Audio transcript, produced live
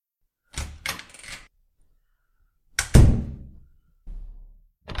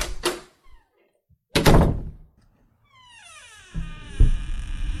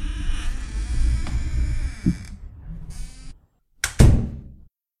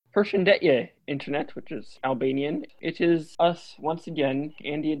Pershendetje Internet, which is Albanian. It is us once again,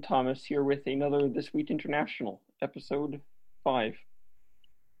 Andy and Thomas, here with another This Week International, episode 5.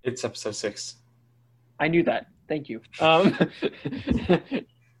 It's episode 6. I knew that. Thank you.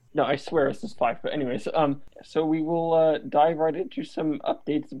 No, I swear this is 5. But anyways, so we will dive right into some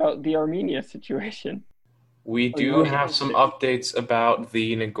updates about the Armenia situation. We Oh, you do want have to some say? updates about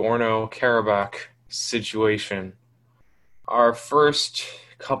the Nagorno-Karabakh situation. Our first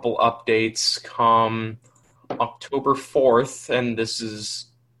couple updates come October 4th, and this is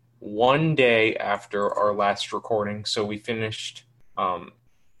one day after our last recording. So we did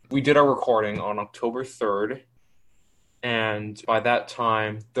our recording on October 3rd, and by that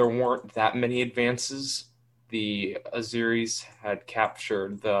time, there weren't that many advances. The Azeris had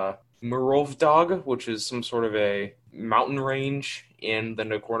captured the Murovdog, which is some sort of a mountain range in the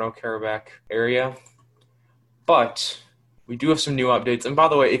Nagorno-Karabakh area. But we do have some new updates. And by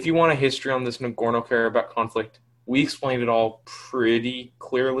the way, if you want a history on this Nagorno-Karabakh conflict, we explained it all pretty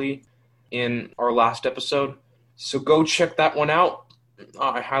clearly in our last episode. So go check that one out.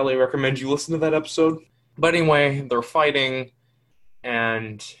 I highly recommend you listen to that episode. But anyway, they're fighting,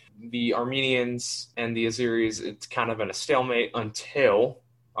 and the Armenians and the Azeris, it's kind of in a stalemate until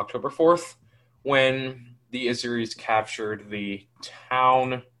October 4th, when the Azeris captured the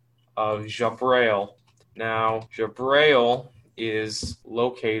town of Jabrail. Now, Jabrail is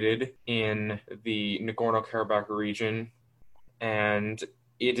located in the Nagorno-Karabakh region, and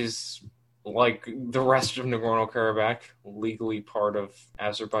it is, like the rest of Nagorno-Karabakh, legally part of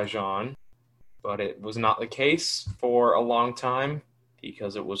Azerbaijan. But it was not the case for a long time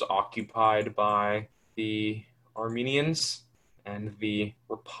because it was occupied by the Armenians and the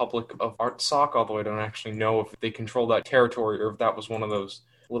Republic of Artsakh, although I don't actually know if they controlled that territory or if that was one of those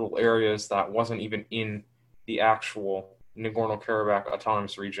little areas that wasn't even in the actual Nagorno-Karabakh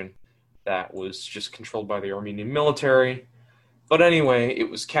autonomous region that was just controlled by the Armenian military. But anyway,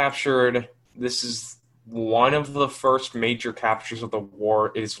 it was captured. This is one of the first major captures of the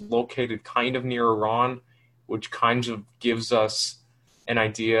war. It is located kind of near Iran, which kind of gives us an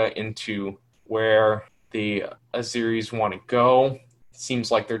idea into where the Azeris want to go. It seems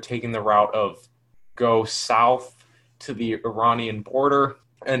like they're taking the route of go south to the Iranian border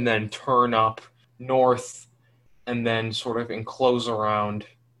and then turn up north and then sort of enclose around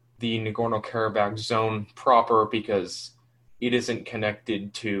the Nagorno-Karabakh zone proper because it isn't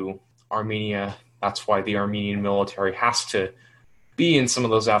connected to Armenia. That's why the Armenian military has to be in some of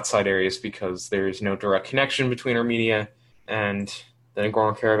those outside areas because there is no direct connection between Armenia and the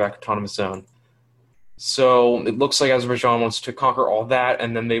Nagorno-Karabakh Autonomous Zone. So it looks like Azerbaijan wants to conquer all that,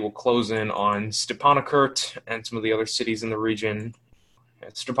 and then they will close in on Stepanakert and some of the other cities in the region.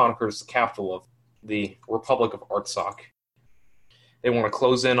 Stepanakert is the capital of the Republic of Artsakh. They want to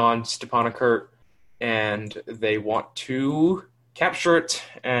close in on Stepanakert, and they want to capture it,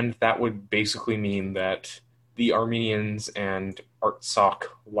 and that would basically mean that the Armenians and Artsakh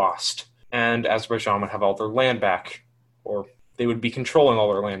lost, and Azerbaijan would have all their land back, or they would be controlling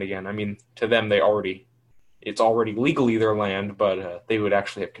all their land again. I mean, to them, it's already legally their land, but they would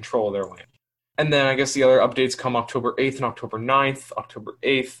actually have control of their land. And then I guess the other updates come October 8th and October 9th. October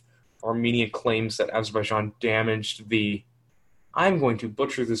 8th, Armenia claims that Azerbaijan damaged the, I'm going to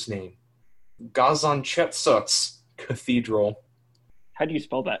butcher this name, Gaziantep Cathedral. How do you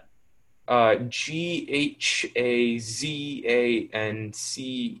spell that?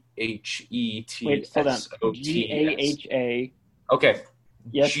 Ghazanchetsots. Wait, slow down. Gaha. Okay.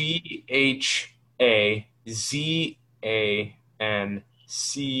 Yes. Ghazanchetsots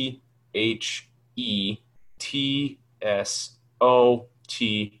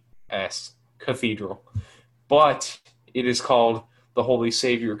Cathedral. But it is called the Holy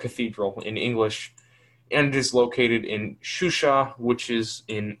Savior Cathedral in English, and it is located in Shusha, which is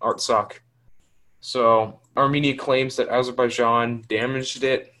in Artsakh. So Armenia claims that Azerbaijan damaged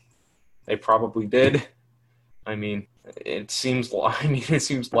it. They probably did. I mean, it seems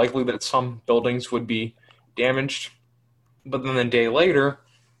likely that some buildings would be damaged. But then a day later,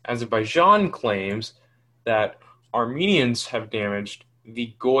 Azerbaijan claims that Armenians have damaged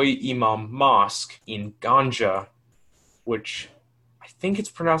the Goy Imam Mosque in Ganja, which I think it's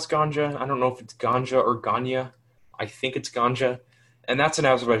pronounced Ganja. I don't know if it's Ganja or Ganya. I think it's Ganja. And that's an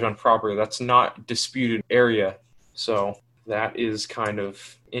Azerbaijan property. That's not disputed area. So that is kind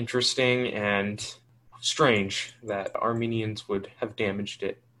of interesting and strange that Armenians would have damaged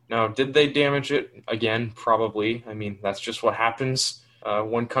it. Now, did they damage it? Again, probably. I mean, that's just what happens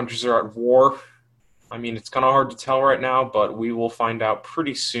when countries are at war. I mean, it's kind of hard to tell right now, but we will find out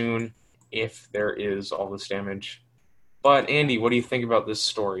pretty soon if there is all this damage. But Andy, what do you think about this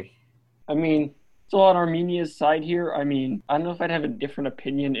story? I mean, still on Armenia's side here. I mean, I don't know if I'd have a different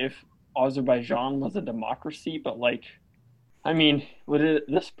opinion if Azerbaijan was a democracy, but like, I mean, would it at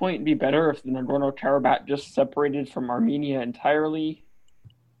this point be better if the Nagorno-Karabakh just separated from Armenia entirely?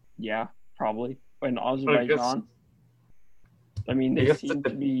 Yeah, probably. And I guess Azerbaijan, I mean, I they guess seem to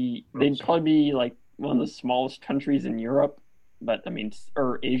be, oh, they'd sorry. probably be like one of the smallest countries in Europe, but I mean,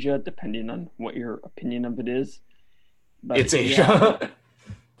 or Asia, depending on what your opinion of it is. It's But yeah, Asia.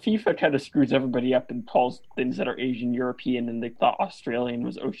 FIFA kind of screws everybody up and calls things that are Asian European, and they thought Australian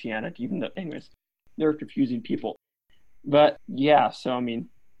was oceanic, even though, anyways, they're confusing people. But yeah, so I mean,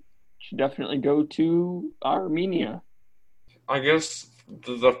 should definitely go to Armenia. I guess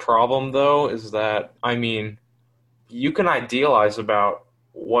the problem though is that you can idealize about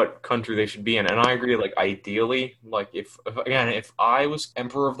what country they should be in, and I agree. Like ideally, like if I was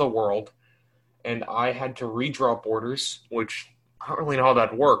emperor of the world and I had to redraw borders, which I don't really know how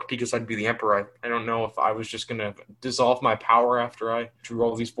that worked because I'd be the emperor. I don't know if I was just gonna dissolve my power after I drew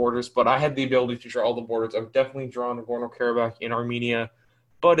all these borders, but I had the ability to draw all the borders. I've definitely drawn Nagorno-Karabakh in Armenia,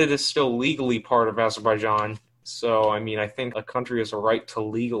 but it is still legally part of Azerbaijan. So I think a country has a right to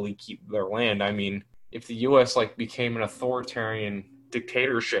legally keep their land. If the U.S. like became an authoritarian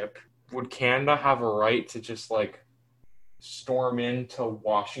dictatorship, would Canada have a right to just like storm into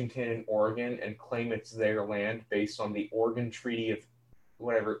Washington and Oregon and claim it's their land based on the Oregon Treaty of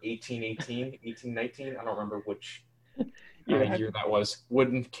whatever 1818, 1819? I don't remember which Yeah, year that was.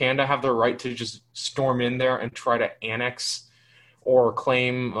 Wouldn't Canada have the right to just storm in there and try to annex or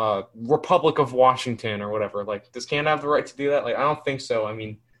claim Republic of Washington or whatever? Like, does Canada have the right to do that? Like, I don't think so.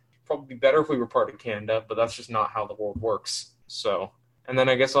 Probably be better if we were part of Canada, but that's just not how the world works. So, and then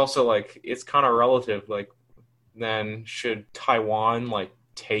I guess also like it's kind of relative. Like, then should Taiwan like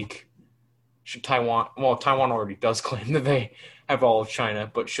take? Should Taiwan? Well, Taiwan already does claim that they have all of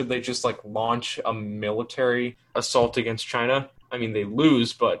China, but should they just like launch a military assault against China? They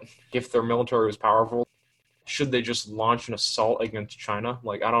lose, but if their military is powerful, should they just launch an assault against China?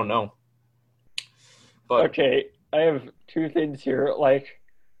 Like, I don't know. But okay. I have two things here. Like,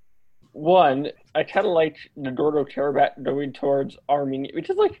 one, I kind of like Nagorno-Karabakh going towards Armenia, which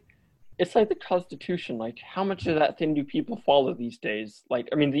is like, it's like the Constitution. Like, how much of that thing do people follow these days? Like,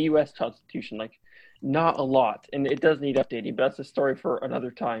 I mean, the U.S. Constitution, like, not a lot, and it does need updating, but that's a story for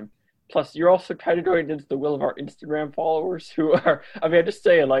another time. Plus, you're also kind of going against the will of our Instagram followers, who are, I mean, I just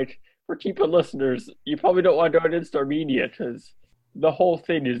say, like, for keeping listeners, you probably don't want to go against Armenia because the whole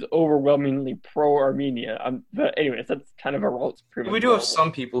thing is overwhelmingly pro-Armenia. But anyways, that's kind of pretty we much do have irrelevant.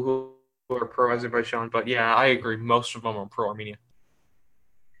 some people who are pro Azerbaijan, but yeah, I agree. Most of them are pro Armenia.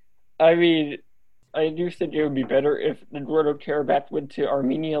 I mean, I do think it would be better if Nagorno-Karabakh went to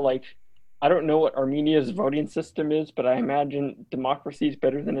Armenia. Like, I don't know what Armenia's voting system is, but I imagine democracy is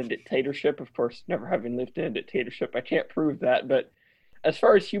better than a dictatorship. Of course, never having lived in a dictatorship, I can't prove that. But as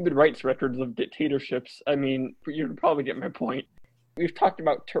far as human rights records of dictatorships, I mean, you probably get my point. We've talked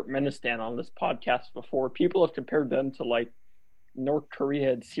about Turkmenistan on this podcast before. People have compared them to like North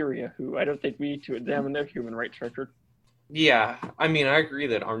Korea and Syria, who I don't think we need to examine their human rights record. Yeah, I agree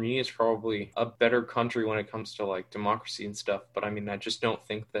that Armenia is probably a better country when it comes to like democracy and stuff, but I just don't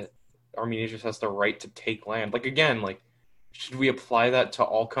think that Armenia just has the right to take land. Like again, like should we apply that to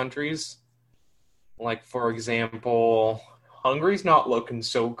all countries? Like for example, Hungary's not looking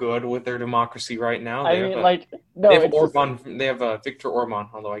so good with their democracy right now. I mean, like, They no, have it's just Orban, they have Viktor Orban,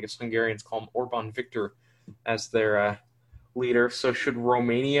 although I guess Hungarians call him Orban Viktor as their leader. So should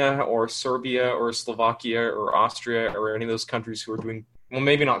Romania or Serbia or Slovakia or Austria or any of those countries who are doing well,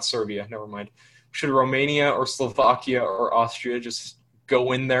 maybe not Serbia, never mind. Should Romania or Slovakia or Austria just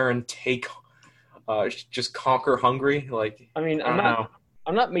go in there and just conquer Hungary? Like I mean, I don't know.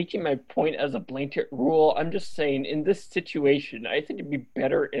 I'm not making my point as a blanket rule. I'm just saying in this situation, I think it'd be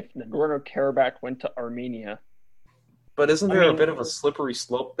better if Nagorno-Karabakh went to Armenia. But isn't I there a mean, bit of a slippery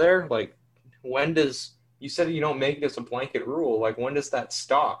slope there? Like when does you said you don't make it as a blanket rule? Like when does that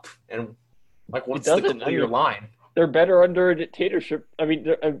stop? And like it what's the doesn't. I clear mean, line? they're better under a dictatorship. I mean,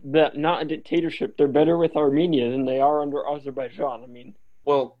 not a dictatorship. They're better with Armenia than they are under Azerbaijan. I mean,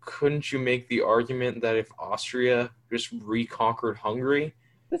 Well, couldn't you make the argument that if Austria just reconquered Hungary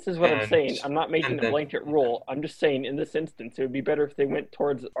this is what I'm and saying. I'm not making and a then blanket rule. I'm just saying in this instance, it would be better if they went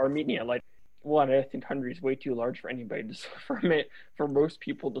towards Armenia. Like, one, I think Hungary is way too large for anybody to for most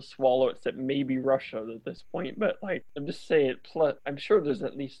people to swallow, except maybe Russia at this point. But like, I'm just saying. Plus, I'm sure there's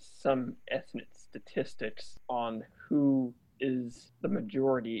at least some ethnic statistics on who is the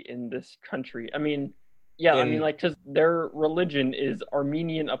majority in this country. I mean, yeah, I mean, in like, because their religion is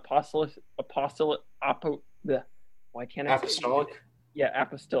Armenian apostolic, the Why can't I say it? Apostolic. Yeah,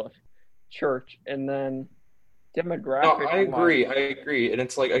 apostolic church, and then No, demographic I wise. agree. I agree. And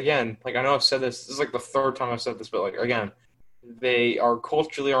it's like, again, like I know I've said this. This is like the third time I've said this, but like again, they are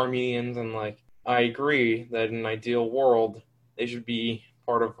culturally Armenians, and like I agree that in an ideal world they should be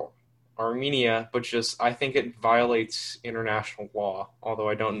part of Armenia, but just I think it violates international law. Although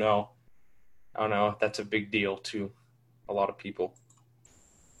I don't know if that's a big deal to a lot of people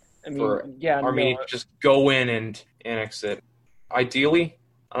I mean, for yeah, Armenia no, to just go in and annex it. Ideally,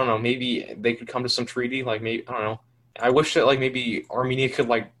 I don't know, maybe they could come to some treaty, like maybe I don't know. I wish that like maybe Armenia could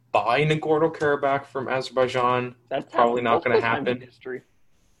like buy Nagorno-Karabakh from Azerbaijan. that's Probably happened not going multiple to times in happen. history.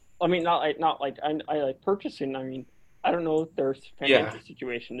 I mean, not like I like purchasing. I mean, I don't know what their Yeah, financial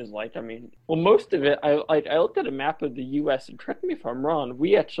situation is like. I mean, well, most of it, I looked at a map of the U.S. and correct me if I'm wrong.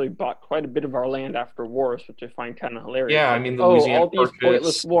 We actually bought quite a bit of our land after wars, which I find kind of hilarious. yeah. I Like, mean the oh, Louisiana all these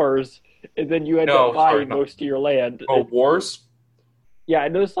pointless Purchase. wars, and then you end up No, sorry, buying not. most of your land. Oh, wars. Yeah, I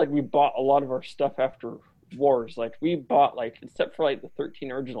noticed like we bought a lot of our stuff after wars. Like we bought like except for like the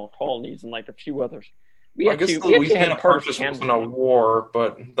 13 original colonies and like a few others. We I guess actually the we actually had Louisiana parts of Purchase wasn't Canada. a war,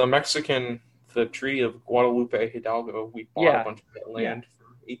 but the Treaty of Guadalupe Hidalgo, we bought a Yeah, bunch of that yeah. land for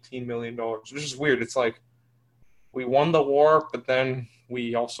 $18 million, which is weird. It's like we won the war, but then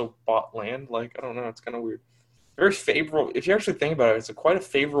we also bought land. Like I don't know, it's kind of weird. Very favorable. If you actually think about it, it's quite a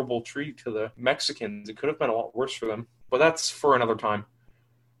favorable treaty to the Mexicans. It could have been a lot worse for them, but that's for another time.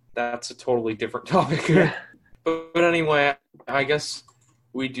 That's a totally different topic. Yeah. But anyway, I guess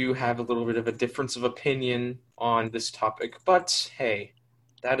we do have a little bit of a difference of opinion on this topic. But hey,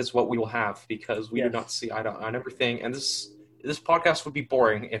 that is what we will have because we do Yes. not see eye to eye on everything, and this podcast would be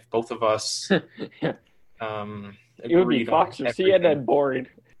boring if both of us Yeah. It would be agreed on Fox or everything. CNN boring.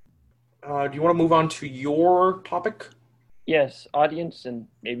 Do you want to move on to your topic? Yes, audience and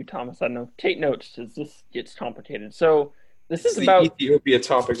maybe Thomas, I don't know. Take notes as this gets complicated. So this This is is the about Ethiopia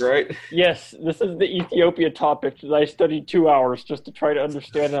topic, right? yes, this is the Ethiopia topic that I studied 2 hours just to try to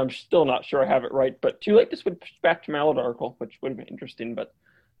understand, and I'm still not sure I have it right. But too late to switch back to my old article, which would have been interesting, but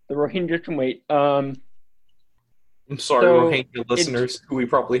the Rohingya can wait. I'm sorry, So Rohingya it listeners, who we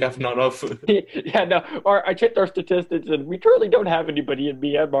probably have none of. yeah, no. Or I checked our statistics, and we currently don't have anybody in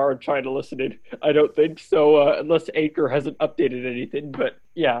Myanmar trying to listen in. I don't think so, unless Anchor hasn't updated anything. But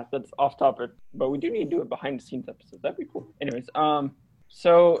yeah, that's off topic. But we do need to do a behind the scenes episode. That'd be cool. Anyways,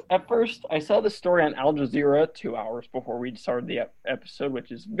 so at first I saw the story on Al Jazeera 2 hours before we started the episode, which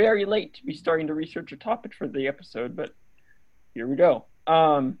is very late to be starting to research a topic for the episode. But here we go.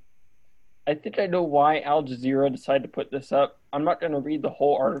 I think I know why Al Jazeera decided to put this up. I'm not going to read the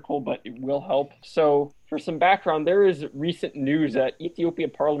whole article, but it will help. So, for some background, there is recent news that Ethiopia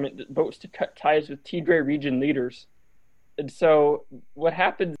Parliament votes to cut ties with Tigray region leaders. And so, what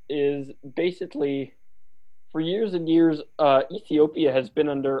happens is basically, for years and years, Ethiopia has been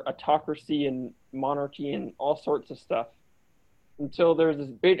under autocracy and monarchy and all sorts of stuff until there's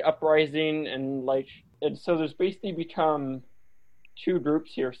this big uprising and so there's basically become two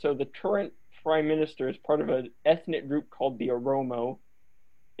groups here. So the current prime minister is part of an ethnic group called the Oromo,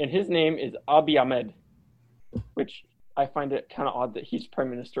 and his name is Abiy Ahmed, which I find it kind of odd that he's Prime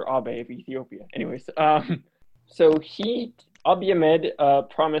Minister Abe of Ethiopia. Anyways, so Abiy Ahmed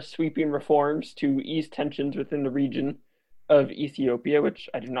promised sweeping reforms to ease tensions within the region of Ethiopia, which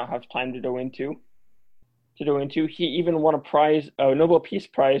I do not have time to go into. He even won a Nobel Peace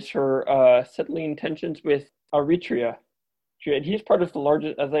Prize for settling tensions with Eritrea. And he's part of the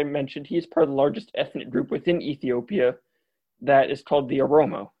largest, as I mentioned, he's part of the largest ethnic group within Ethiopia that is called the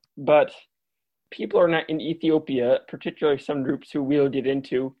Oromo. But people are not in Ethiopia, particularly some groups who we'll get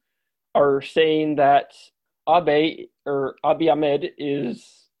into, are saying that Abiy Ahmed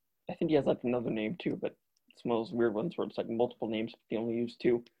is, I think he has like another name too, but it's one of those weird ones where it's like multiple names, but they only use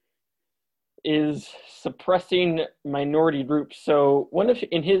two, is suppressing minority groups. So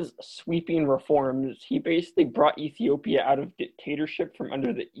in his sweeping reforms, he basically brought Ethiopia out of dictatorship from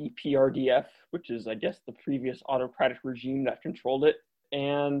under the EPRDF, which is, I guess, the previous autocratic regime that controlled it,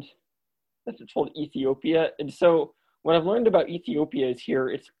 and that controlled Ethiopia. And so what I've learned about Ethiopia is here,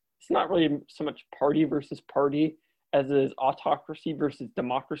 it's not really so much party versus party as it is autocracy versus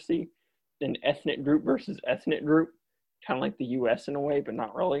democracy, and ethnic group versus ethnic group, kind of like the US in a way, but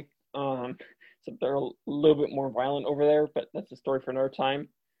not really. So they're a little bit more violent over there, but that's a story for another time.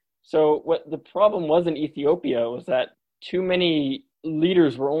 So what the problem was in Ethiopia was that too many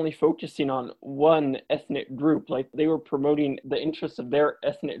leaders were only focusing on one ethnic group, like they were promoting the interests of their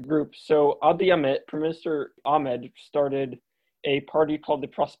ethnic group. So Abiy Ahmed, Prime Minister Ahmed, started a party called the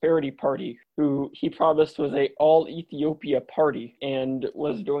Prosperity Party, who he promised was a all Ethiopia party and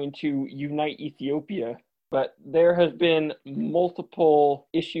was going to unite Ethiopia. But there has been multiple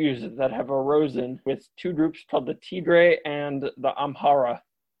issues that have arisen with two groups called the Tigray and the Amhara.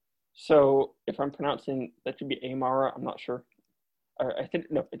 So if I'm pronouncing that should be Amara, I'm not sure. I think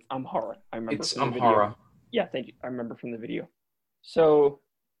no, it's Amhara. I remember It's from the video. Amhara. Yeah, thank you. I remember from the video. So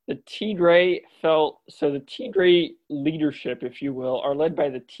the Tigray leadership, if you will, are led by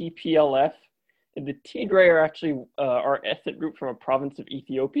the TPLF. And the Tigray are actually our ethnic group from a province of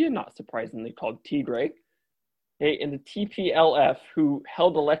Ethiopia, not surprisingly called Tigray. Okay, and the TPLF, who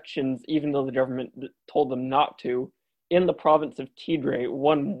held elections even though the government told them not to, in the province of Tigray,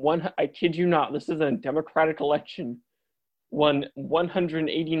 won, I kid you not, this is a democratic election, won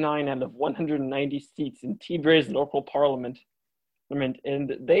 189 out of 190 seats in Tigray's local parliament.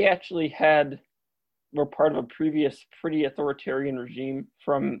 And they actually were part of a previous pretty authoritarian regime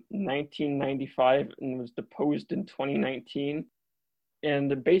from 1995 and was deposed in 2019.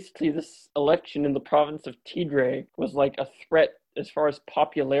 And basically, this election in the province of Tigray was like a threat as far as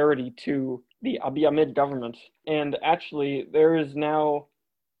popularity to the Abiy Ahmed government. And actually, there is now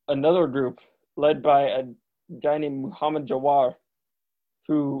another group led by a guy named Muhammad Jawar,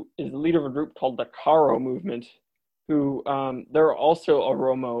 who is the leader of a group called the Karo movement, who they're also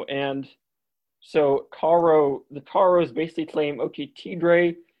Oromo. And so the Karos basically claim, okay,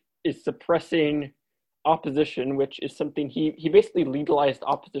 Tigray is suppressing opposition, which is something he basically legalized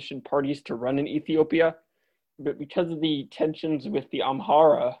opposition parties to run in Ethiopia. But because of the tensions with the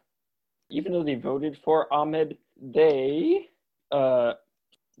Amhara, even though they voted for Ahmed, they're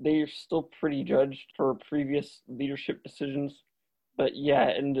still pretty judged for previous leadership decisions. But yeah,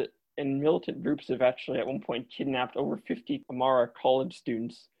 and militant groups have actually at one point kidnapped over 50 Amhara college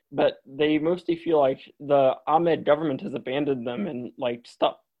students. But they mostly feel like the Ahmed government has abandoned them and like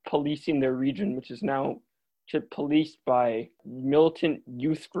stopped policing their region, which is now policed by militant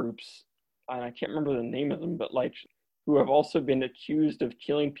youth groups, and I can't remember the name of them, but like who have also been accused of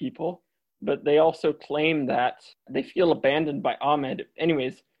killing people. But they also claim that they feel abandoned by Ahmed.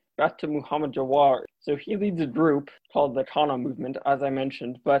 Anyways, back to Muhammad Jawar. So he leads a group called the Kana movement, as I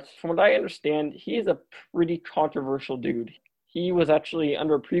mentioned. But from what I understand, he is a pretty controversial dude. He was actually,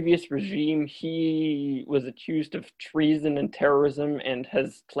 under a previous regime, he was accused of treason and terrorism and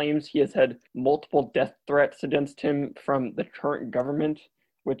claims he has had multiple death threats against him from the current government,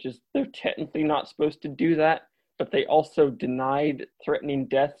 which is, they're technically not supposed to do that, but they also denied threatening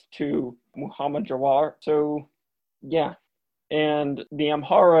death to Muhammad Jawar. So, yeah. And the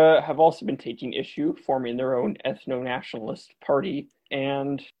Amhara have also been taking issue, forming their own ethno-nationalist party,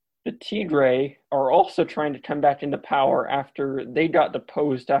 and the Tigray are also trying to come back into power after they got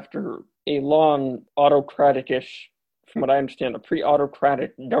deposed after a long autocratic-ish, from what I understand, a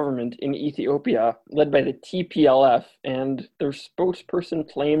pre-autocratic government in Ethiopia led by the TPLF. And their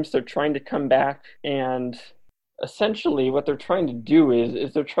spokesperson claims they're trying to come back, and essentially what they're trying to do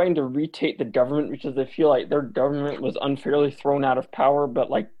is they're trying to retake the government because they feel like their government was unfairly thrown out of power. But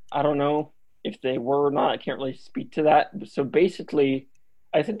like, I don't know if they were or not. I can't really speak to that. So basically,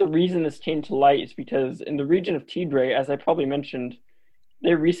 I think the reason this came to light is because in the region of Tigray, as I probably mentioned,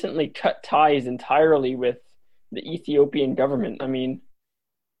 they recently cut ties entirely with the Ethiopian government. I mean,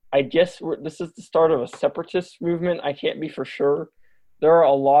 I guess this is the start of a separatist movement. I can't be for sure. There are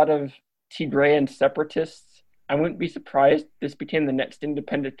a lot of Tigrayan separatists. I wouldn't be surprised this became the next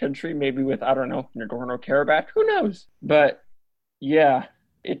independent country, maybe with, I don't know, Nagorno-Karabakh. Who knows? But yeah,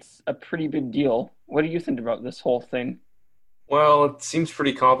 it's a pretty big deal. What do you think about this whole thing? Well, it seems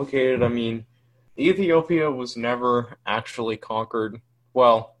pretty complicated. I mean, Ethiopia was never actually conquered.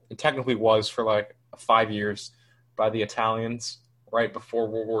 Well, it technically was for like 5 years by the Italians right before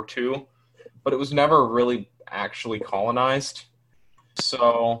World War II, but it was never really actually colonized.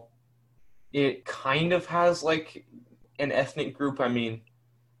 So it kind of has like an ethnic group. I mean,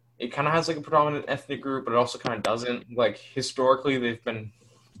 it kind of has like a predominant ethnic group, but it also kind of doesn't. Like historically, they've been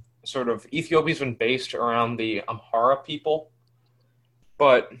Ethiopia's been based around the Amhara people.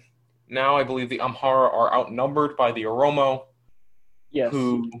 But now I believe the Amhara are outnumbered by the Oromo, Yes.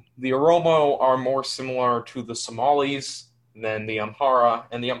 who the Oromo are more similar to the Somalis than the Amhara,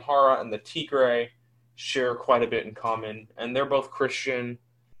 and the Amhara and the Tigray share quite a bit in common, and they're both Christian.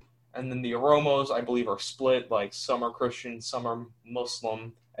 And then the Oromos, I believe, are split, like some are Christian, some are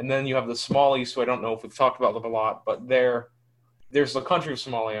Muslim. And then you have the Somalis, who I don't know if we've talked about them a lot, but there's the country of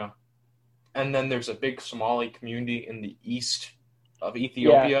Somalia, and then there's a big Somali community in the east of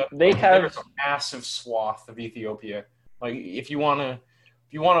Ethiopia. Yeah, there's a massive swath of Ethiopia. Like if you want to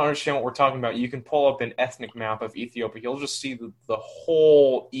understand what we're talking about, you can pull up an ethnic map of Ethiopia. You'll just see the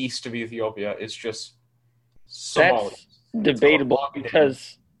whole east of Ethiopia is just Somali. That's debatable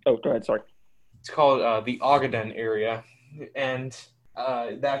because. Oh, go ahead. Sorry. It's called the Ogaden area, and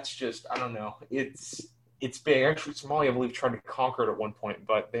that's just, I don't know. It's big. Actually, Somalia, I believe, tried to conquer it at one point,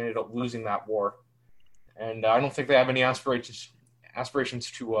 but they ended up losing that war. And I don't think they have any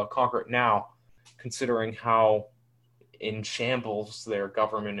aspirations to conquer it now, considering how in shambles their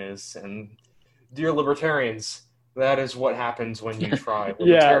government is. And dear libertarians, that is what happens when you try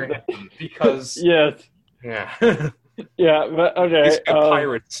Yeah. libertarianism, because Yes. yeah. Yeah, but okay. It's a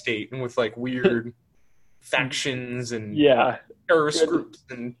pirate state and with like weird factions and Yeah. terrorist Good. groups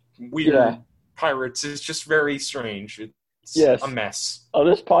and weird pirates. It's just very strange. It's Yes. a mess. On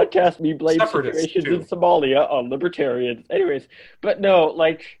this podcast, we blame Separatists, situations too. in Somalia on libertarians. Anyways, but no,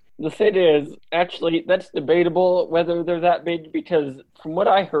 like, the thing is, actually, that's debatable whether they're that big, because from what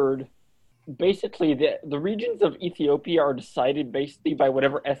I heard, basically the regions of Ethiopia are decided basically by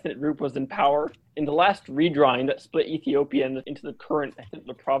whatever ethnic group was in power. In the last redrawing that split Ethiopia into the current, I think,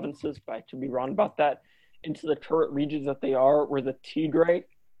 the provinces, but I could be wrong about that, into the current regions that they are, were the Tigray.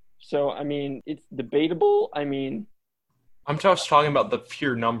 So, I mean, it's debatable. I mean, I'm just talking about the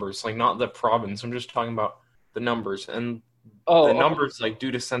pure numbers, like not the province. I'm just talking about the numbers. And the numbers, like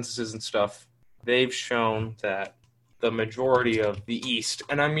due to censuses and stuff, they've shown that the majority of the East,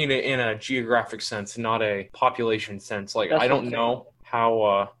 and I mean it in a geographic sense, not a population sense. Like, That's I what don't I'm know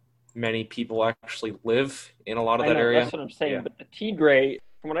how many people actually live in a lot of that area. That's what I'm saying. Yeah. But the Tigray,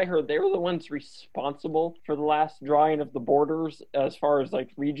 from what I heard, they were the ones responsible for the last drawing of the borders as far as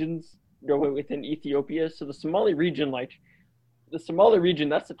like regions going within Ethiopia. So the Somali region,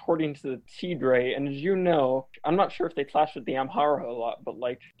 that's according to the Tigray. And as you know, I'm not sure if they clash with the Amhara a lot, but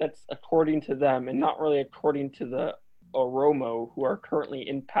like that's according to them and not really according to the Oromo, who are currently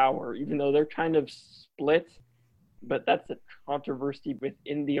in power, even though they're kind of split. But that's a controversy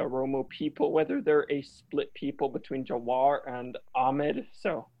within the Oromo people, whether they're a split people between Jawar and Ahmed.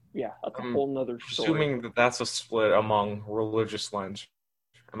 So, yeah, that's a whole nother story. Assuming that that's a split among religious lines.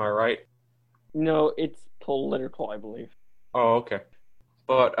 Am I right? No, it's political, I believe. Oh, okay.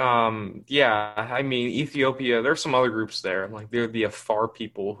 But, yeah, I mean, Ethiopia, there's some other groups there. Like, they're the Afar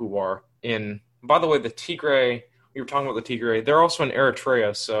people who are in... By the way, the Tigray, we were talking about the Tigray, they're also in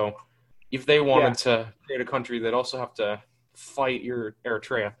Eritrea, so if they wanted to create a country, they'd also have to fight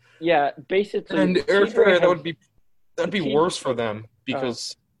Eritrea. Yeah, basically... And Eritrea, that'd be worse for them,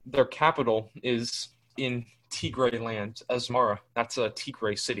 because their capital is in Tigray land, Asmara. That's a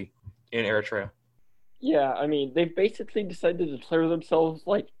Tigray city in Eritrea. Yeah, I mean, they've basically decided to declare themselves,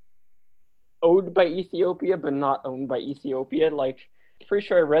 like, owned by Ethiopia, but not owned by Ethiopia. Like, pretty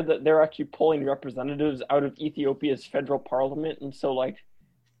sure I read that they're actually pulling representatives out of Ethiopia's federal parliament, and so, like,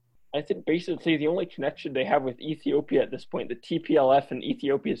 I think basically the only connection they have with Ethiopia at this point, the TPLF and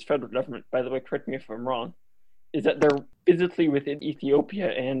Ethiopia's federal government, by the way, correct me if I'm wrong, is that they're physically within Ethiopia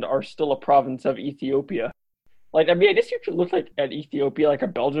and are still a province of Ethiopia. Like, I mean, I guess you could look at Ethiopia like a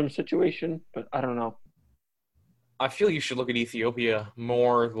Belgium situation, but I don't know. I feel you should look at Ethiopia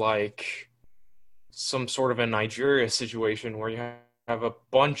more like some sort of a Nigeria situation where you have a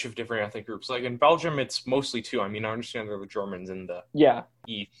bunch of different ethnic groups. Like in Belgium, it's mostly two. I mean, I understand there are the Germans in the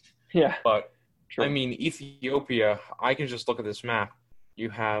East. Yeah. But, True. I mean, Ethiopia, I can just look at this map.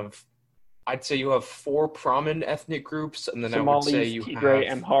 I'd say you have 4 prominent ethnic groups, and then Somalis, I would say you Tigray,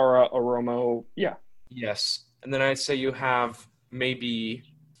 have... Amhara, Oromo, yeah. Yes. And then I'd say you have maybe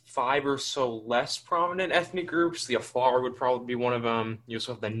 5 or so less prominent ethnic groups. The Afar would probably be one of them. You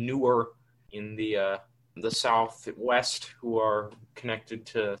also have the Nuer in the southwest who are connected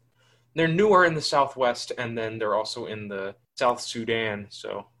to... They're Nuer in the southwest, and then they're also in the South Sudan,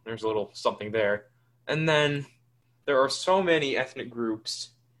 so there's a little something there. And then there are so many ethnic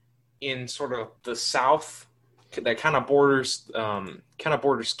groups in sort of the south that kind of borders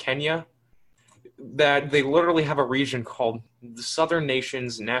Kenya, that they literally have a region called the Southern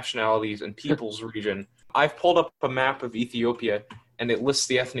Nations, Nationalities, and Peoples region. I've pulled up a map of Ethiopia, and it lists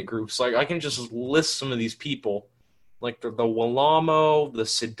the ethnic groups. Like, I can just list some of these people, like the Walamo, the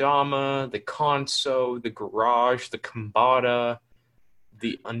Sidama, the Konso, the Garage, the Kambata,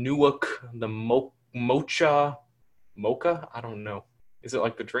 the Anuak, the Mocha. Mocha? I don't know. Is it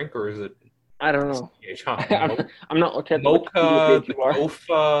like the drink, or is it... I don't know. I'm not looking at Mocha, the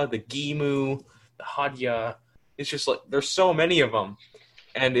Ofa, the Gimu, the Hadya. It's just like, there's so many of them,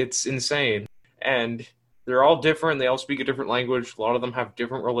 and it's insane. And they're all different. They all speak a different language. A lot of them have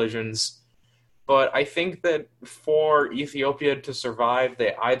different religions. But I think that for Ethiopia to survive,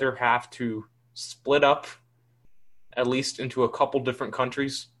 they either have to split up at least into a couple different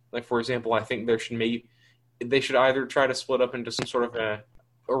countries. Like, for example, I think they should either try to split up into some sort of a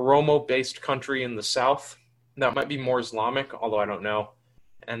Oromo-based country in the south that might be more Islamic, although I don't know.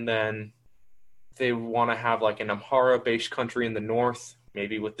 And then they want to have like an Amhara-based country in the north,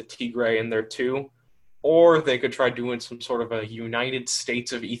 maybe with the Tigray in there too. Or they could try doing some sort of a United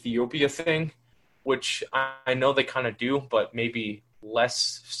States of Ethiopia thing, which I know they kind of do, but maybe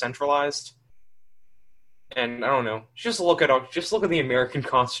less centralized. And I don't know, just look at the American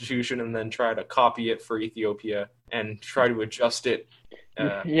Constitution and then try to copy it for Ethiopia and try to adjust it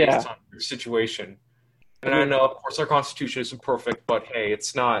Yeah. based on your situation. And I know, of course, our Constitution isn't perfect, but hey,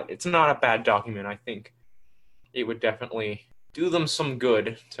 it's not a bad document. I think it would definitely do them some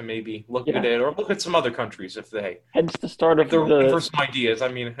good to maybe look at it or look at some other countries if Hence the start of they're looking for some ideas. I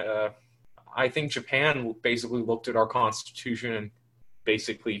mean, I think Japan basically looked at our Constitution and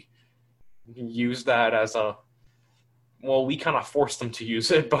basically used that as well, we kind of forced them to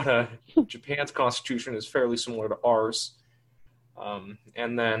use it, but Japan's Constitution is fairly similar to ours.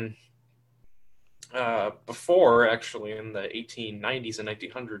 And then before, actually, in the 1890s and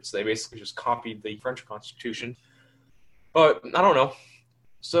 1900s, they basically just copied the French Constitution. But I don't know.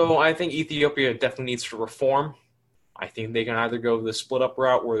 So I think Ethiopia definitely needs to reform. I think they can either go the split-up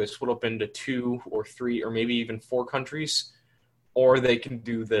route where they split up into 2 or 3 or maybe even 4 countries, or they can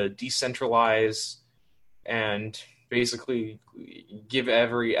do the decentralize and basically give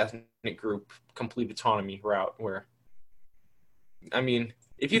every ethnic group complete autonomy route where, I mean,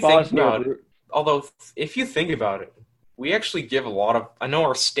 if you think about it, although if you think about it, we actually give a lot of, I know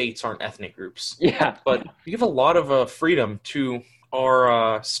our states aren't ethnic groups, but we give a lot of freedom to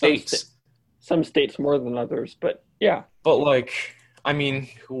our states. Some states more than others, but yeah. But like, I mean,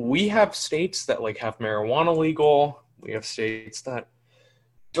 we have states that like have marijuana legal. We have states that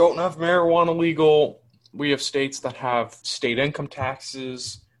don't have marijuana legal. We have states that have state income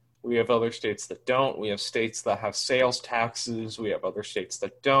taxes. We have other states that don't. We have states that have sales taxes. We have other states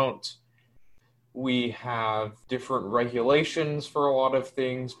that don't. We have different regulations for a lot of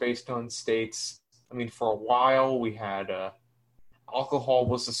things based on states. I mean, for a while, we had alcohol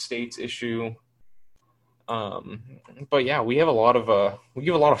was a state's issue. But yeah, we have a lot of we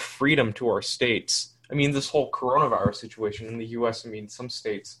give a lot of freedom to our states. I mean, this whole coronavirus situation in the U.S., I mean, some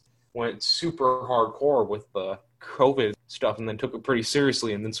states went super hardcore with the COVID stuff and then took it pretty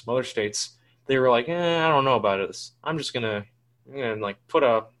seriously. And then some other states, they were like, I don't know about this. I'm just gonna like put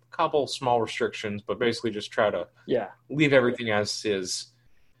a couple small restrictions, but basically just try to leave everything as is.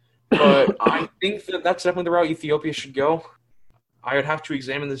 But I think that's definitely the route Ethiopia should go. I would have to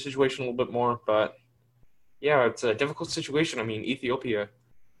examine the situation a little bit more, but yeah, it's a difficult situation. I mean, Ethiopia,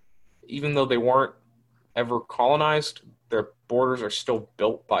 even though they weren't ever colonized, their borders are still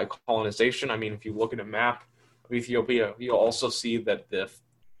built by colonization. I mean, if you look at a map of Ethiopia, you'll also see that the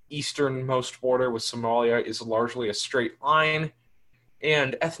easternmost border with Somalia is largely a straight line,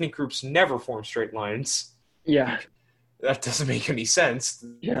 and ethnic groups never form straight lines. Yeah. That doesn't make any sense.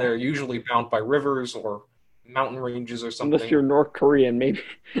 Yeah. They're usually bound by rivers or mountain ranges or something. Unless you're North Korean, maybe.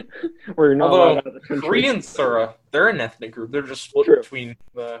 Or you're not allowed out of the country. Koreans they're an ethnic group. They're just split between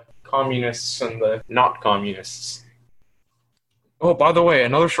the communists and the not communists. Oh, by the way,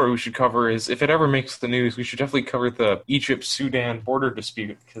 another story we should cover is, if it ever makes the news, we should definitely cover the Egypt-Sudan border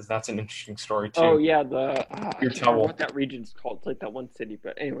dispute, because that's an interesting story, too. Oh, yeah, I can't remember what that region's called. It's like that one city,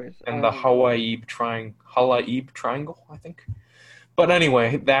 but anyways. And the Halaib Triangle, I think. But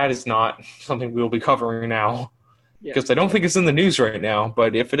anyway, that is not something we'll be covering now, because I don't think it's in the news right now,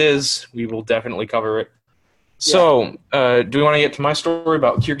 but if it is, we will definitely cover it. So, do we want to get to my story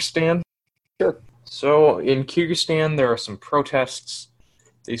about Kyrgyzstan? Sure. So, in Kyrgyzstan, there are some protests.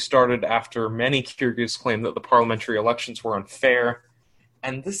 They started after many Kyrgyz claimed that the parliamentary elections were unfair.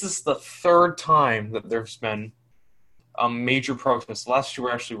 And this is the third time that there's been a major protest. The last two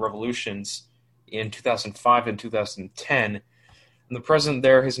were actually revolutions in 2005 and 2010. And the president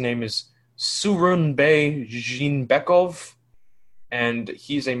there, his name is Surunbay Jinbekov. And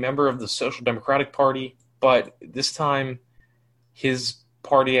he's a member of the Social Democratic Party. But this time, his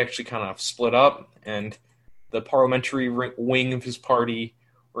party actually kind of split up, and the parliamentary wing of his party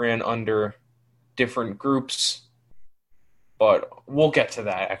ran under different groups. But we'll get to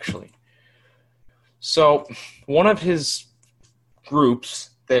that, actually. So, one of his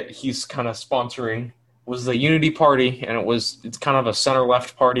groups that he's kind of sponsoring was the Unity Party, and it's kind of a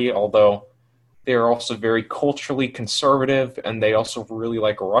center-left party, although they're also very culturally conservative, and they also really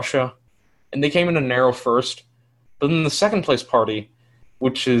like Russia. And they came in a narrow first. But then the second place party,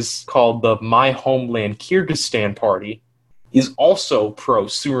 which is called the My Homeland Kyrgyzstan Party, is also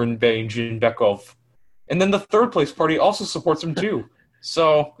pro-Surunbay Jinbekov. And then the third place party also supports him too.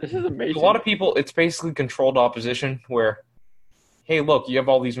 So, this is amazing. A lot of people, it's basically controlled opposition where, hey, look, you have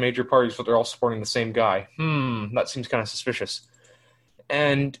all these major parties, but they're all supporting the same guy. That seems kind of suspicious.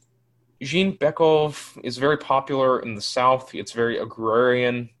 And Zhinbekov is very popular in the south. It's very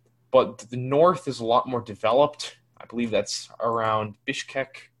agrarian, but the north is a lot more developed. I believe that's around Bishkek.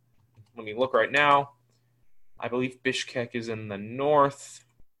 Let me look right now. I believe Bishkek is in the north.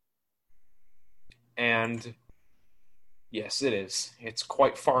 And yes, it is. It's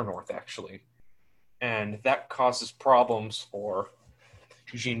quite far north, actually. And that causes problems for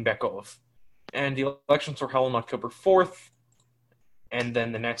Zhinbekov. And the elections were held on October 4th. And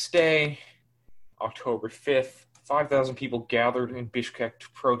then the next day, October 5th, 5,000 people gathered in Bishkek to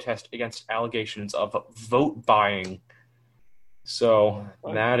protest against allegations of vote buying. So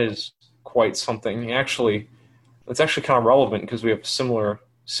that is quite something. Actually, it's actually kind of relevant because we have a similar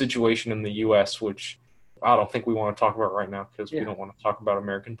situation in the U.S., which I don't think we want to talk about right now because we don't want to talk about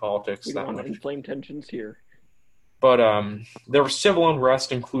American politics we that don't much. want to inflame tensions here. But there was civil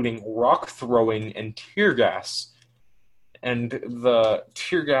unrest, including rock throwing and tear gas. And the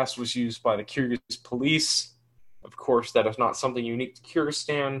tear gas was used by the Kyrgyz police. Of course, that is not something unique to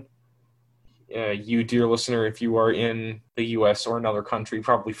Kyrgyzstan. You, dear listener, if you are in the U.S. or another country,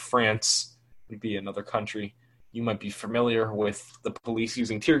 probably France would be another country, you might be familiar with the police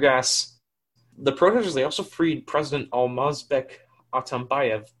using tear gas. The protesters, they also freed President Almazbek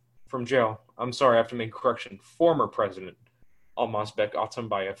Atambayev from jail. I'm sorry, I have to make a correction. Former President Almazbek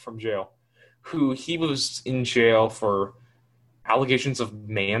Atambayev from jail, who he was in jail for allegations of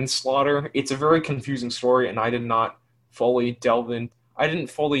manslaughter. It's a very confusing story, and I didn't fully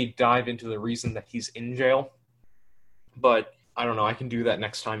dive into the reason that he's in jail. But I don't know, I can do that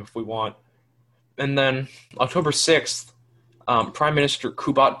next time if we want. And then October 6th, Prime Minister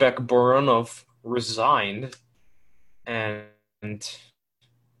Kubatbek Boronov resigned. And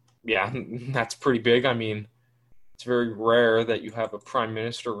yeah, that's pretty big. I mean, it's very rare that you have a prime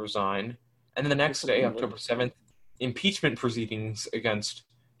minister resign. And then the next day, October 7th, impeachment proceedings against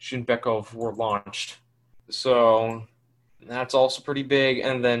Zhinbekov were launched. So that's also pretty big.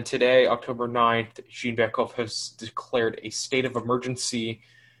 And then today, October 9th, Zhinbekov has declared a state of emergency.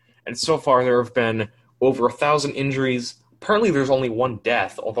 And so far, there have been over 1,000 injuries. Apparently, there's only one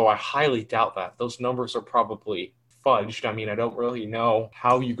death, although I highly doubt that. Those numbers are probably fudged. I mean, I don't really know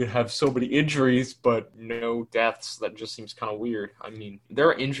how you could have so many injuries, but no deaths. That just seems kind of weird. I mean, there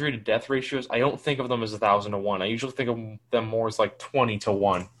are injury to death ratios. I don't think of them as 1,000 to 1. I usually think of them more as like 20 to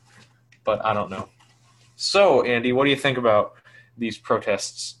 1, but I don't know. So, Andy, what do you think about these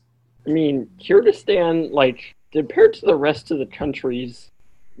protests? I mean, Kyrgyzstan, like, compared to the rest of the countries,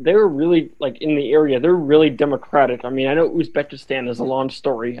 they're really, like, in the area, they're really democratic. I mean, I know Uzbekistan is a long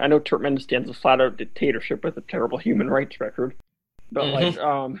story. I know Turkmenistan's a flat-out dictatorship with a terrible human rights record. But,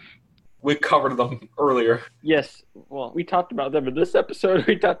 we covered them earlier. Yes, well, we talked about them in this episode.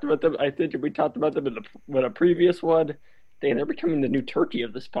 We talked about them, I think we talked about them in a previous one. They're becoming the new Turkey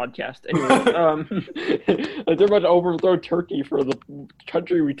of this podcast. Anyway, they're about to overthrow Turkey for the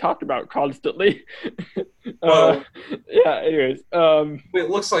country we talked about constantly. Anyways. It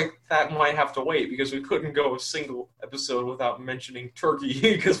looks like that might have to wait because we couldn't go a single episode without mentioning Turkey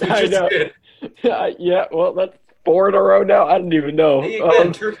because we just did. Yeah, well, that's 4 in a row now. I don't even know.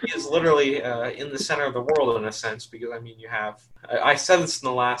 Again, Turkey is literally in the center of the world in a sense because, I mean, you have... I said this in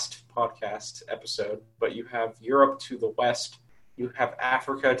the last podcast episode, but you have Europe to the west, you have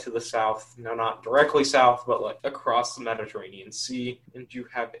Africa to the south, no, not directly south, but like across the Mediterranean Sea, and you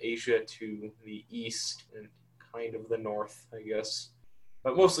have Asia to the east and kind of the north, I guess,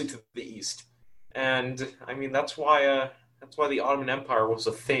 but mostly to the east. And, I mean, that's why the Ottoman Empire was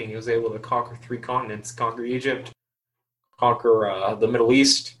a thing. It was able to conquer 3 continents, conquer Egypt, conquer the Middle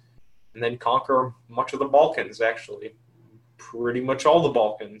East, and then conquer much of the Balkans, actually. Pretty much all the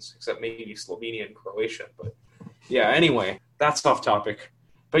Balkans, except maybe Slovenia and Croatia. But yeah, anyway, that's off topic.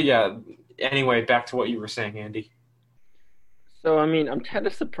 But yeah, anyway, back to what you were saying, Andy. So, I mean, I'm kind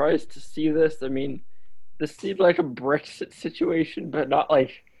of surprised to see this. I mean, this seemed like a Brexit situation, but not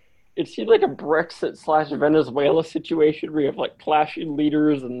like... It seemed like a Brexit/Venezuela situation where you have, like, clashing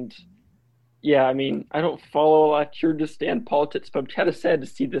leaders and... Yeah, I mean, I don't follow a lot of Kyrgyzstan politics, but I'm kind of sad to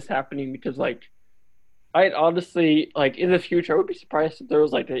see this happening because, like, I'd honestly, like, in the future, I would be surprised if there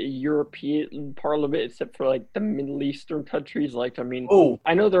was, like, a European parliament except for, like, the Middle Eastern countries. Like, I mean,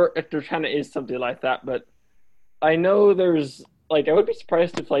 I know there kind of is something like that, but I know there's, like, I would be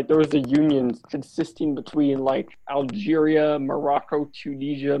surprised if, like, there was a union consisting between, like, Algeria, Morocco,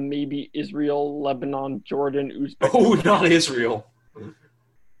 Tunisia, maybe Israel, Lebanon, Jordan, Uzbekistan. Oh, not Israel.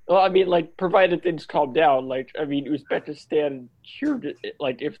 Well, I mean, like, provided things calm down, like, I mean, Uzbekistan,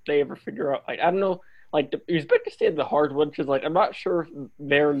 like, if they ever figure out, like, I don't know like Uzbekistan, the hard one, because like I'm not sure if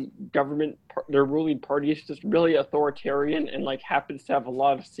their government, their ruling party is just really authoritarian and like happens to have a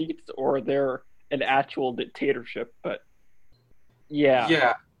lot of seats, or they're an actual dictatorship. But yeah.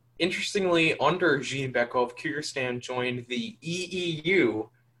 Yeah. Interestingly, under Jeanbekov, Kyrgyzstan joined the EEU,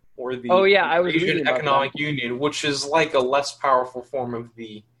 or Oh the yeah, I was Eurasian reading about that. Economic Union, which is like a less powerful form of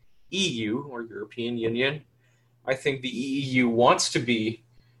the EU, or European Union. I think the EEU wants to be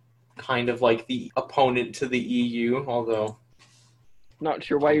kind of like the opponent to the EU, although Not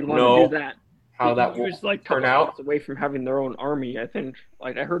sure why I you'd don't want to do know that. The how that EU will is like a turn couple steps out. away from having their own army. I think.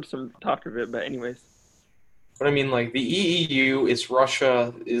 Like I heard some talk of it, but anyways. But I mean, like the EEU is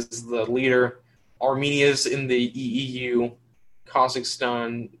Russia is the leader, Armenia's in the EEU,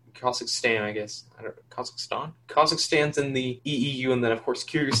 Kazakhstan, I guess. I don't, Kazakhstan? Kazakhstan's in the EEU, and then of course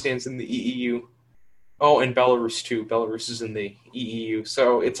Kyrgyzstan's in the EEU. Oh, and Belarus too. Belarus is in the EEU.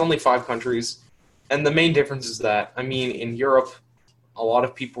 So it's only 5 countries. And the main difference is that, I mean, in Europe, a lot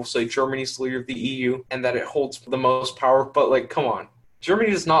of people say Germany's the leader of the EU and that it holds the most power, but like, come on. Germany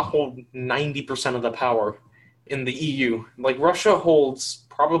does not hold 90% of the power in the EU. Like, Russia holds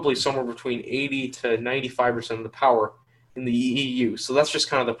probably somewhere between 80 to 95% of the power in the EU. So that's just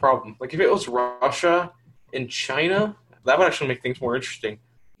kind of the problem. Like, if it was Russia and China, that would actually make things more interesting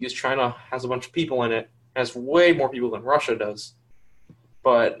because China has a bunch of people in it, has way more people than Russia does.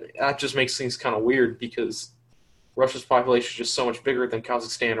 But that just makes things kind of weird because Russia's population is just so much bigger than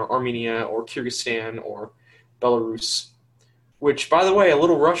Kazakhstan or Armenia or Kyrgyzstan or Belarus. Which, by the way, a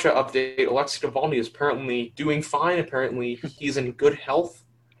little Russia update. Alexei Navalny is apparently doing fine. Apparently, he's in good health.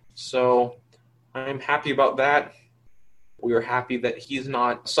 So I'm happy about that. We are happy that he's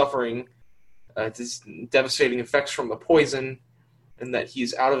not suffering these devastating effects from the poison and that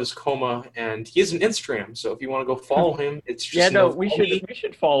he's out of his coma. And he has an Instagram, so if you want to go follow him, it's Yeah, just no, we Navalny.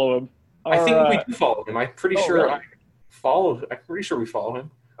 should follow him. I Our think we do follow him. I'm pretty oh sure really? I'm pretty sure we follow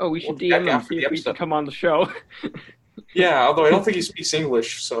him. Oh, we We'll should check DM him after see the if he can episode. come on the show. Yeah, although I don't think he speaks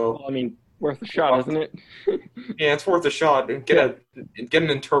English, so Well, I mean, worth a shot, isn't it? yeah, it's worth a shot. And Yeah, get an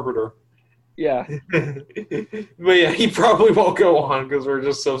interpreter. yeah. But yeah, he probably won't go on because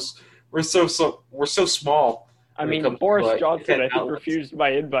we're so small I when it mean, comes Boris to Johnson, internet I think, outlets. refused my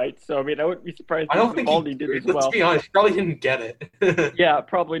invite. So I mean, I wouldn't be surprised I if don't think he. Vivaldi did as Let's well. be honest, he probably didn't get it. Yeah,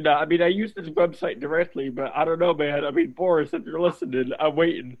 probably not. I mean, I used his website directly, but I don't know, man. I mean, Boris, if you're listening, I'm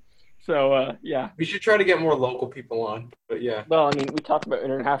waiting. So yeah. We should try to get more local people on. But yeah, Well, I mean, we talked about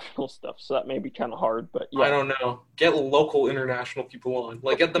international stuff, so that may be kind of hard, but I yeah. don't know. Get local international people on.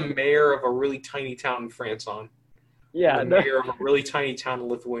 Like get the mayor of a really tiny town in France on, or Yeah, the no, mayor of a really tiny town in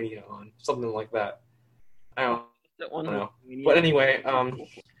Lithuania on, something like that. I don't that one. know. But anyway,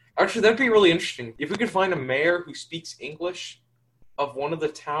 actually, that'd be really interesting if we could find a mayor who speaks English of one of the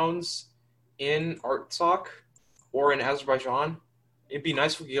towns in Artsakh or in Azerbaijan. It'd be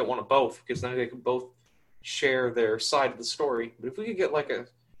nice if we could get one of both because then they could both share their side of the story. But if we could get like I mean,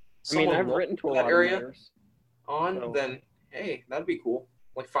 someone I've local written to a in that lot of area mayors, on, so then hey, that'd be cool.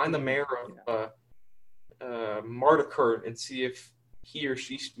 Like find the mayor yeah. of Martikurt and see if he or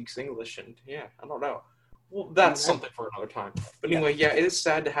she speaks English. And yeah, I don't know. Well, I that's mean, something for another time. But yeah. anyway, yeah, it is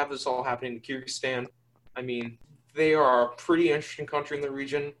sad to have this all happening in Kyrgyzstan. I mean, they are a pretty interesting country in the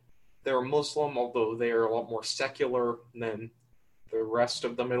region. They're Muslim, although they are a lot more secular than the rest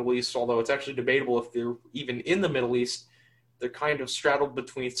of the Middle East, although it's actually debatable if they're even in the Middle East. They're kind of straddled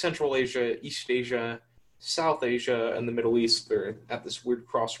between Central Asia, East Asia, South Asia, and the Middle East. They're at this weird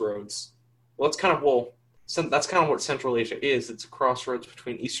crossroads. Well, that's kind of what Central Asia is. It's a crossroads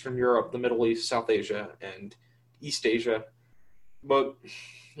between Eastern Europe, the Middle East, South Asia, and East Asia. But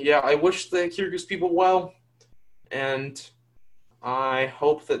yeah, I wish the Kyrgyz people well, and I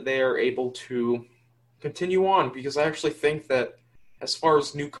hope that they are able to continue on because I actually think that as far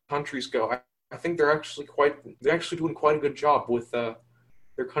as new countries go, I think they're actually doing quite a good job with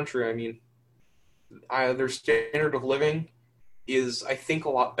their country. I mean, their standard of living is I think a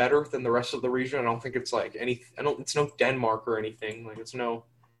lot better than the rest of the region. I don't think it's like it's no Denmark or anything. Like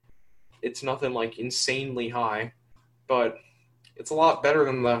it's nothing like insanely high, but it's a lot better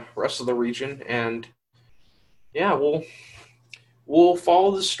than the rest of the region. And yeah, we'll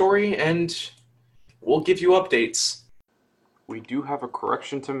follow the story and we'll give you updates. We do have a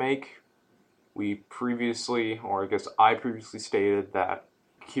correction to make. I previously stated that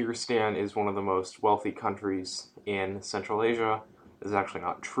Kyrgyzstan is one of the most wealthy countries in Central Asia. This is actually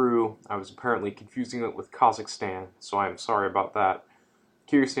not true. I was apparently confusing it with Kazakhstan, so I am sorry about that.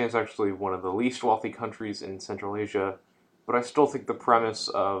 Kyrgyzstan is actually one of the least wealthy countries in Central Asia, but I still think the premise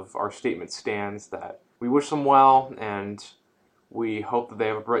of our statement stands that we wish them well, and we hope that they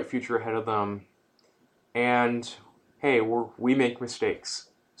have a bright future ahead of them. And hey, we make mistakes,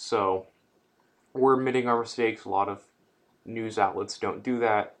 so we're admitting our mistakes. A lot of news outlets don't do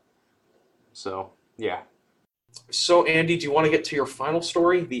that, so yeah. So Andy, do you want to get to your final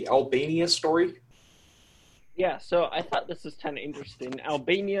story, the Albania story? Yeah, so I thought this was kind of interesting.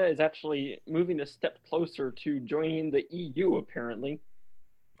 Albania is actually moving a step closer to joining the EU, apparently,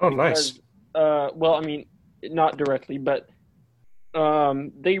 Oh, because, nice. well, I mean, not directly, but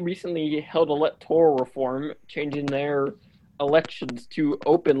they recently held electoral reform, changing their elections to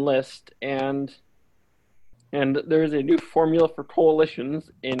open list, and there's a new formula for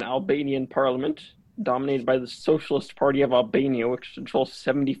coalitions in Albanian parliament, dominated by the Socialist Party of Albania, which controls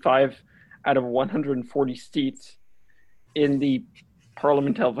 75 out of 140 seats in the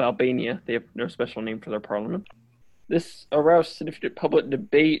Parliament of Albania. They have no special name for their parliament. This aroused significant public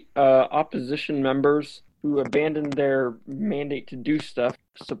debate. Opposition members who abandoned their mandate to do stuff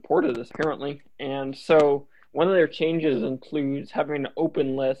supported this, apparently. And so one of their changes includes having an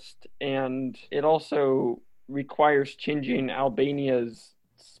open list, and it also requires changing Albania's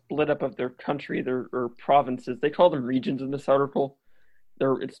split up of their country, their or provinces. They call them regions in this article.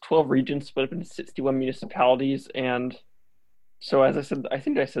 It's 12 regions split up into 61 municipalities, and so as I said, I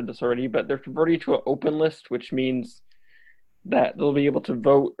think I said this already, but they're converting to an open list, which means that they'll be able to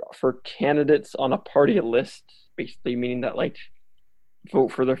vote for candidates on a party list, basically meaning that like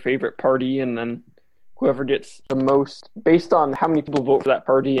vote for their favorite party, and then whoever gets the most based on how many people vote for that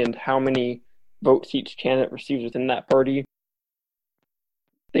party and how many votes each candidate receives within that party,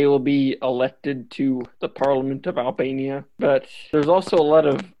 they will be elected to the Parliament of Albania. But there's also a lot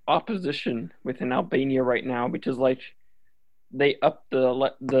of opposition within Albania right now, because like they upped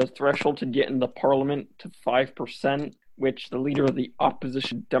the threshold to get in the parliament to 5%, which the leader of the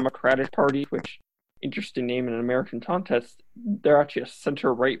opposition Democratic Party, which interesting name in an American context, they're actually a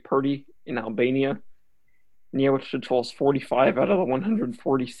center-right party in Albania, which controls 45 out of the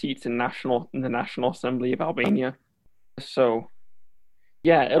 140 seats in the National Assembly of Albania. So,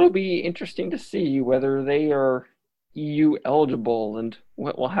 yeah, it'll be interesting to see whether they are EU eligible and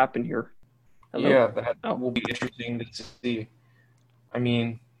what will happen here. Hello? Yeah, that Oh, will be interesting to see. I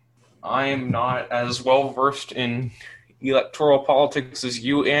mean, I am not as well versed in electoral politics as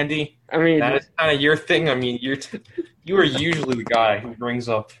you, Andy. I mean, That is kind of your thing. I mean, you are usually the guy who brings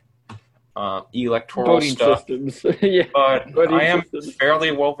up electoral voting stuff, systems. Yeah, but I voting am systems.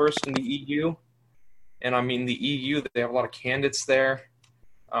 fairly well versed in the EU. And I mean, the EU, they have a lot of candidates there.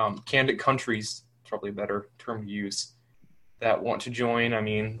 Candidate countries, probably a better term to use, that want to join. I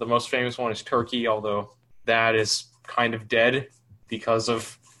mean, the most famous one is Turkey, although that is kind of dead because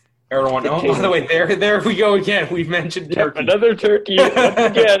of Erdogan. Oh, by the way, there we go again. We mentioned Yep, Turkey. another turkey. Once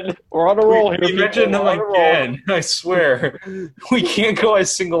again, we're on a roll here. We mentioned them We're on a roll. again. I swear, we can't go a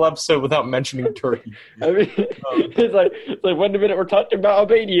single episode without mentioning Turkey. I mean, it's like one minute we're talking about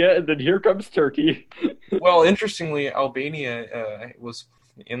Albania, and then here comes Turkey. Well, interestingly, Albania was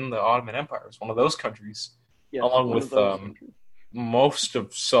in the Ottoman Empire. It was one of those countries, Yes, along one of with those countries. most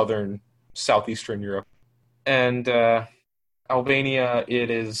of southeastern Europe. And Albania, it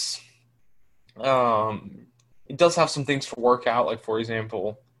does have some things to work out. Like, for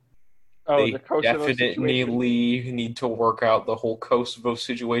example, Oh, they the Kosovo definitely situation. need to work out the whole Kosovo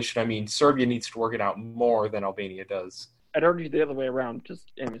situation. I mean, Serbia needs to work it out more than Albania does. I'd argue the other way around,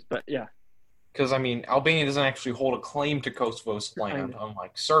 just anyways, but yeah. Because, I mean, Albania doesn't actually hold a claim to Kosovo's land,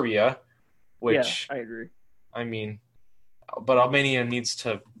 unlike Serbia, Yeah, which, I agree. I mean, but Albania needs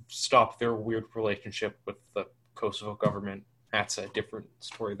to stop their weird relationship with the Kosovo government. That's a different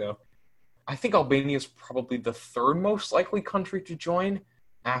story, though. I think Albania is probably the third most likely country to join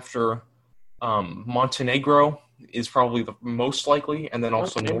after Montenegro is probably the most likely, and then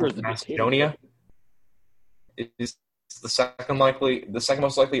also Montenegro's North a Macedonia dictatorship. is the second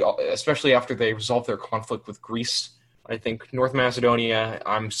most likely, especially after they resolve their conflict with Greece. I think North Macedonia,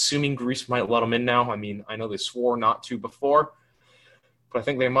 I'm assuming Greece might let them in now. I mean, I know they swore not to before, but I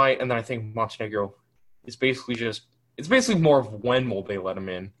think they might. And then I think Montenegro is it's basically more of when will they let them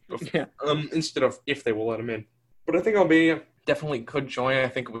in, Yeah. instead of if they will let them in. But I think Albania definitely could join. I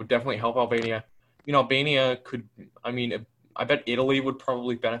think it would definitely help Albania. You know, Albania could, I mean, I bet Italy would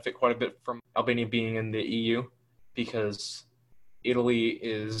probably benefit quite a bit from Albania being in the EU, because Italy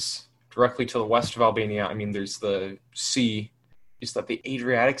is directly to the west of Albania. I mean, there's the sea. Is that the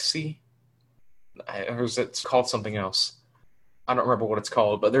Adriatic Sea? Or is it called something else? I don't remember what it's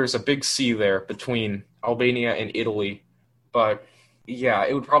called, but there's a big sea there between Albania and Italy. But yeah,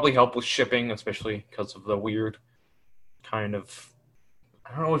 it would probably help with shipping, especially because of the weird kind of,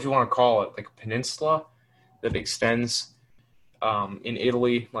 I don't know what you want to call it, like a peninsula that extends in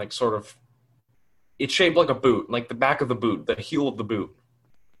Italy, like sort of it's shaped like a boot, like the back of the boot, the heel of the boot.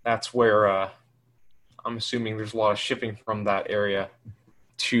 That's where I'm assuming there's a lot of shipping from that area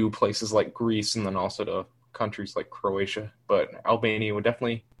to places like Greece and then also to countries like Croatia. But Albania would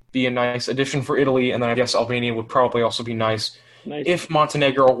definitely be a nice addition for Italy, and then I guess Albania would probably also be nice if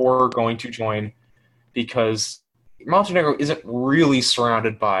Montenegro were going to join, because Montenegro isn't really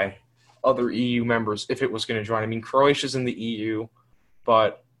surrounded by other EU members if it was going to join. I mean, Croatia's in the EU,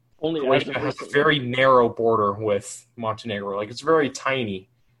 but Croatia has a very narrow border with Montenegro. Like, it's very tiny.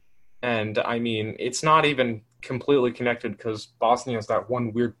 And, I mean, it's not even completely connected because Bosnia has that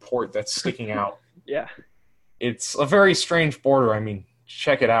one weird port that's sticking out. Yeah. It's a very strange border. I mean,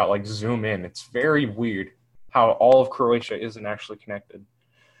 check it out. Like, zoom in. It's very weird how all of Croatia isn't actually connected.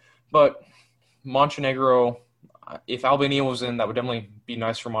 But Montenegro, if Albania was in, that would definitely be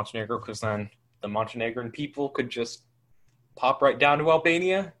nice for Montenegro, because then the Montenegrin people could just pop right down to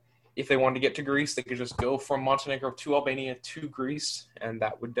Albania. If they wanted to get to Greece, they could just go from Montenegro to Albania to Greece, and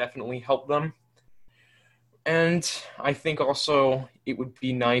that would definitely help them. And I think also it would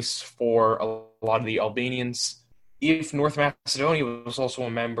be nice for a lot of the Albanians if North Macedonia was also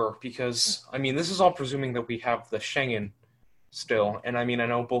a member, because, I mean, this is all presuming that we have the Schengen still. And, I mean, I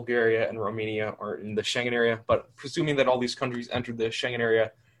know Bulgaria and Romania are in the Schengen area, but presuming that all these countries entered the Schengen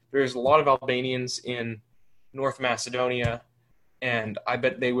area, there's a lot of Albanians in North Macedonia, and I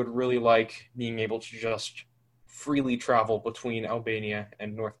bet they would really like being able to just freely travel between Albania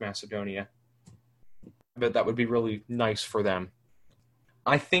and North Macedonia. I bet that would be really nice for them.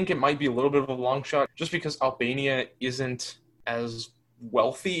 I think it might be a little bit of a long shot just because Albania isn't as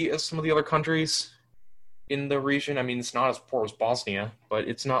wealthy as some of the other countries in the region. I mean, it's not as poor as Bosnia, but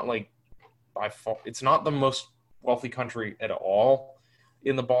it's not like by far, it's not the most wealthy country at all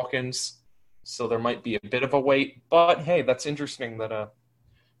in the Balkans. So there might be a bit of a wait, but hey, that's interesting that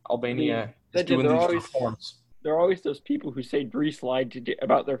Albania is doing these reforms. There are always those people who say Greece lied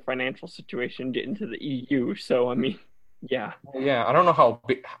about their financial situation to get into the EU. So I mean, yeah. Yeah, I don't know how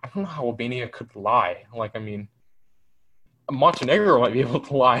Albania could lie. Like, I mean, Montenegro might be able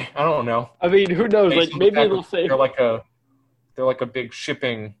to lie. I don't know. I mean, who knows? Like, maybe they'll say they're like a big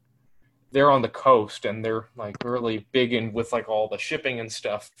shipping. They're on the coast, and they're like really big in with like all the shipping and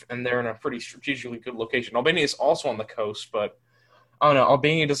stuff, and they're in a pretty strategically good location. Albania is also on the coast, but I don't know.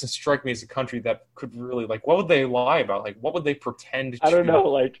 Albania doesn't strike me as a country that could really, like, what would they lie about? Like, what would they pretend to? I don't know.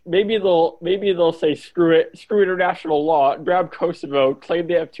 Like, maybe they'll say screw international law, grab Kosovo, claim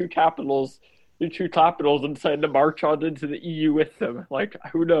they have two capitals, and decide to march on into the EU with them. Like,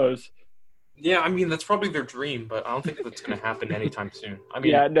 who knows? Yeah, I mean, that's probably their dream, but I don't think that's going to happen anytime soon. I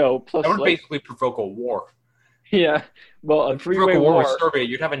mean, yeah, no. Plus, that would basically provoke a war. Yeah, well, a three-way war with Serbia.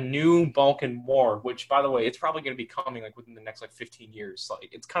 You'd have a new Balkan war, which, by the way, it's probably going to be coming like within the next 15 years. Like,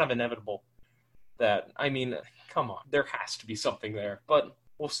 it's kind of inevitable. That, I mean, come on, there has to be something there, but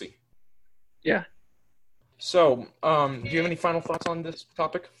we'll see. Yeah. So, do you have any final thoughts on this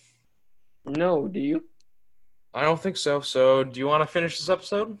topic? No, do you? I don't think so. So, do you want to finish this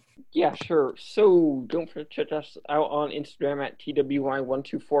episode? Yeah, sure. So, don't forget to check us out on Instagram at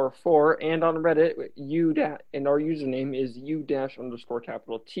TWY1244 and on Reddit, and our username is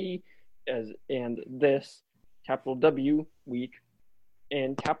U_T and this capital W week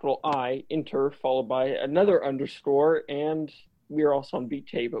and capital I inter followed by another underscore, and we are also on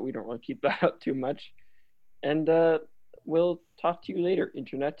BK, but we don't really keep that up too much. And we'll talk to you later,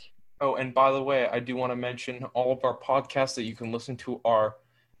 Internet. Oh, and by the way, I do want to mention all of our podcasts that you can listen to our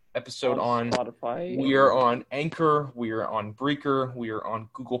episode on Spotify. We are on Anchor, we are on Breaker, we are on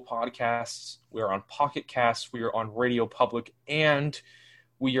Google Podcasts, we are on Pocket Casts, we are on Radio Public, and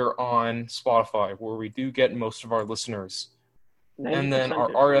we are on Spotify, where we do get most of our listeners. And then our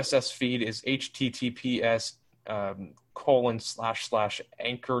RSS feed is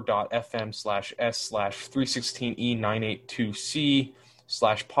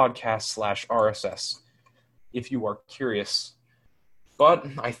if you are curious. But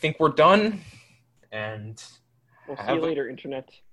I think we're done, and we'll see you later, Internet.